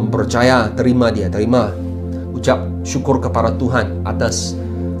 Kalau kamu percaya, terima dia, terima. Ucap syukur kepada Tuhan atas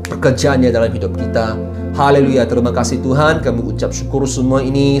pekerjaannya dalam hidup kita. Haleluya, terima kasih Tuhan. Kami ucap syukur semua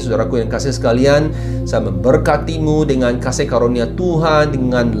ini, saudaraku yang kasih sekalian. Saya memberkatimu dengan kasih karunia Tuhan,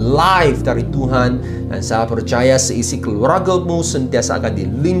 dengan life dari Tuhan. Dan saya percaya seisi keluargamu sentiasa akan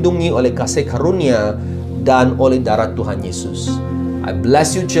dilindungi oleh kasih karunia dan oleh darah Tuhan Yesus. I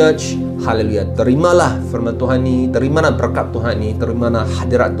bless you, church. Haleluya. Terimalah firman Tuhan ini, terimalah berkat Tuhan ini, terimalah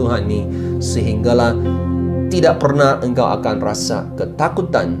hadirat Tuhan ini, sehinggalah tidak pernah engkau akan rasa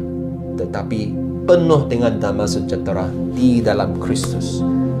ketakutan, tetapi penuh dengan damai sejahtera di dalam Kristus.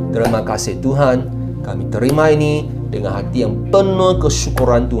 Terima kasih Tuhan. Kami terima ini dengan hati yang penuh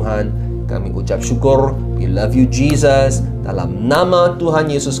kesyukuran Tuhan. Kami ucap syukur. We love you Jesus. Dalam nama Tuhan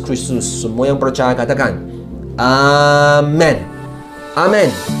Yesus Kristus, semua yang percaya katakan Amen.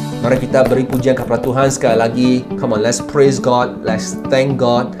 Amen. Mari kita beri pujian kepada Tuhan sekali lagi. Come on, let's praise God. Let's thank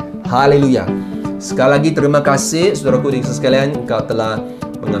God. Haleluya. Sekali lagi terima kasih saudaraku dan sekalian, engkau telah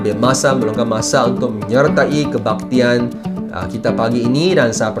mengambil masa, meluangkan masa untuk menyertai kebaktian kita pagi ini, dan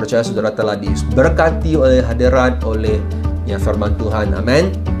saya percaya saudara telah diberkati oleh hadirat oleh firman Tuhan.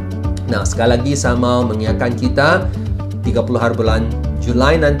 Amin. Nah, sekali lagi saya mau mengingatkan kita 30 hari bulan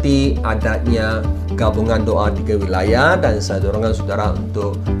Julai nanti adanya gabungan doa 3 wilayah, dan saya dorongkan saudara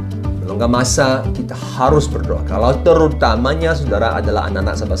untuk meluangkan masa. Kita harus berdoa. Kalau terutamanya saudara adalah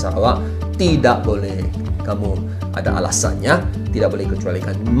anak-anak Sabah Sarawak, tidak boleh kamu ada alasannya, tidak boleh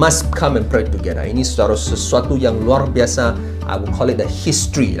kecualikan. Must come and pray together. Ini sesuatu yang luar biasa. I will call it the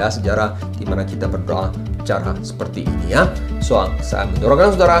history lah, sejarah di mana kita berdoa cara seperti ini ya. So saya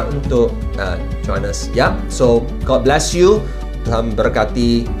mendorongkan saudara untuk join us ya. So God bless you. Tuhan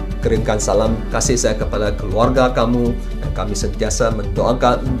berkati. Kirimkan salam kasih saya kepada keluarga kamu, dan kami sentiasa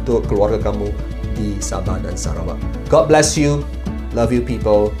mendoakan untuk keluarga kamu di Sabah dan Sarawak. God bless you. Love you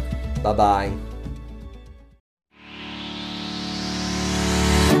people. Bye bye.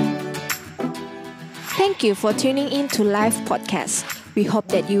 Thank you for tuning in to Live Podcast. We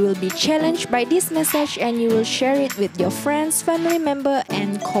hope that you will be challenged by this message and you will share it with your friends, family member,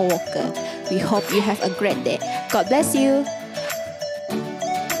 and co-worker. We hope you have a great day. God bless you.